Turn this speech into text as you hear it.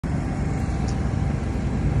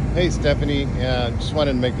Hey Stephanie, just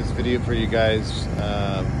wanted to make this video for you guys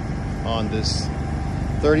on this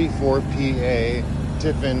 34 PA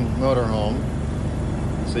Tiffin motorhome,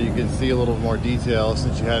 so you can see a little more detail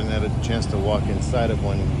since you hadn't had a chance to walk inside of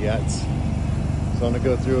one yet. So I'm going to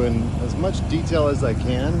go through in as much detail as I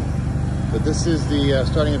can, but this is the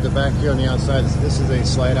starting at the back here on the outside. This is a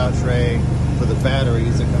slide out tray for the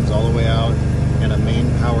batteries that comes all the way out, and a main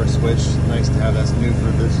power switch. Nice to have. That's new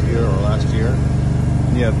for this year or last year.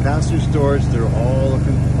 And you have pass-through storage through all the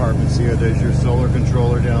compartments here. There's your solar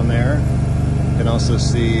controller down there. You can also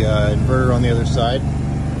see inverter on the other side.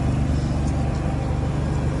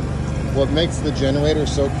 What makes the generator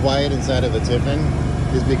so quiet inside of a Tiffin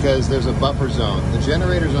is because there's a buffer zone. The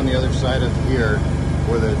generator's on the other side of here,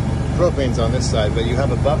 where the propane's on this side, but you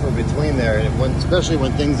have a buffer between there, and especially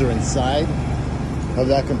when things are inside of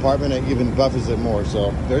that compartment, it even buffers it more.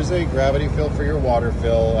 So there's a gravity fill for your water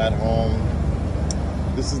fill at home.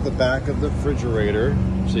 This is the back of the refrigerator,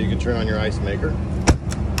 so you can turn on your ice maker.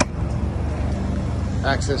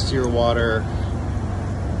 Access to your water,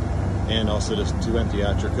 and also just to empty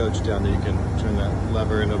out your coach down there, you can turn that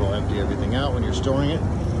lever and it'll empty everything out when you're storing it.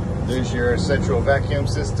 There's your central vacuum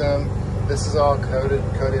system. This is all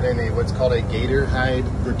coated in a what's called a gator hide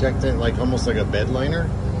protectant, like almost like a bed liner.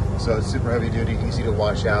 So it's super heavy duty, easy to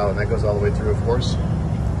wash out, and that goes all the way through, of course.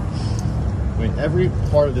 I mean, every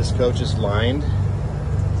part of this coach is lined.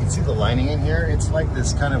 You can see the lining in here. It's like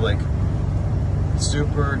this kind of like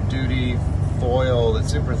super duty foil that's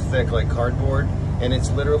super thick, like cardboard, and it's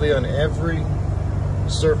literally on every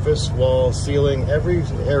surface, wall, ceiling, every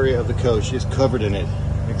area of the coach is covered in it,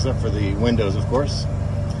 except for the windows, of course.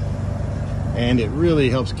 And it really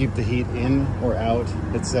helps keep the heat in or out,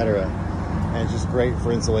 etc. And it's just great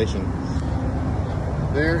for insulation.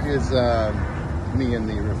 There is me in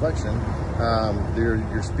the reflection.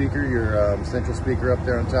 Your speaker, your central speaker up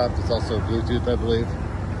there on top. It's also Bluetooth, I believe.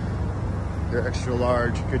 Your extra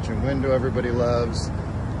large kitchen window everybody loves.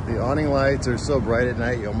 The awning lights are so bright at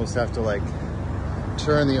night, you almost have to like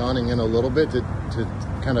turn the awning in a little bit to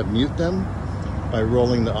kind of mute them by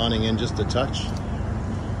rolling the awning in just a touch.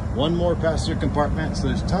 One more pass-through compartment, so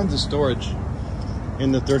there's tons of storage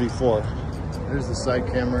in the 34. There's the side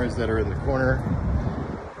cameras that are in the corner.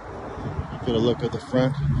 Get a look at the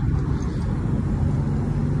front.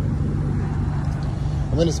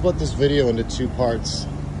 I'm going to split this video into two parts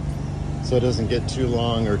so it doesn't get too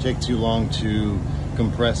long or take too long to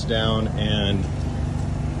compress down and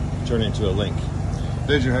turn into a link.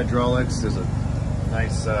 There's your hydraulics. There's a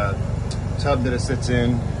nice tub that it sits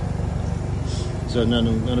in, so none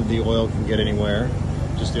of the oil can get anywhere.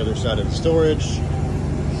 Just the other side of the storage.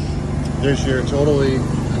 There's your totally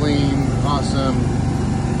clean, awesome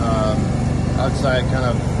outside kind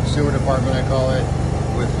of sewer department, I call it,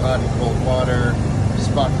 with hot and cold water.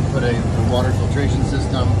 Spot to put a water filtration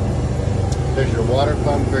system. There's your water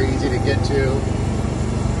pump, very easy to get to.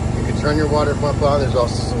 You can turn your water pump on. There's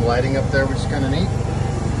also some lighting up there, which is kind of neat.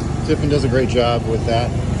 Tiffin does a great job with that.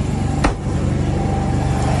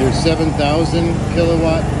 Your 7,000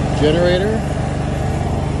 kilowatt generator.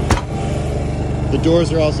 The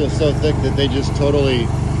doors are also so thick that they just totally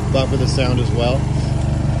buffer the sound as well.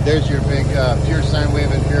 There's your big pure sine wave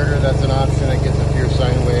inverter. That's an option. It gets a pure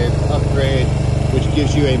sine wave upgrade, which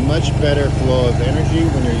gives you a much better flow of energy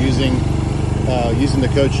when you're using the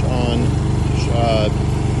coach on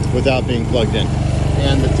without being plugged in.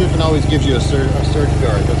 And the Tiffin always gives you a surge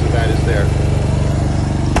guard. That's what that is there.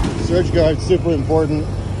 Surge guard, super important.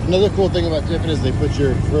 Another cool thing about Tiffin is they put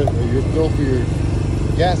your fill for your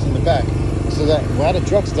gas in the back, so that at a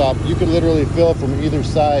truck stop you could literally fill from either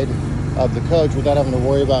side of the coach without having to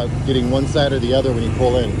worry about getting one side or the other when you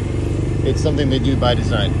pull in. It's something they do by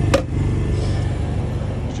design.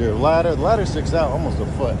 Your ladder. The ladder sticks out almost a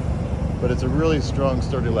foot, but it's a really strong,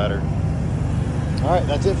 sturdy ladder. All right,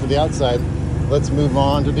 that's it for the outside. Let's move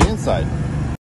on to the inside.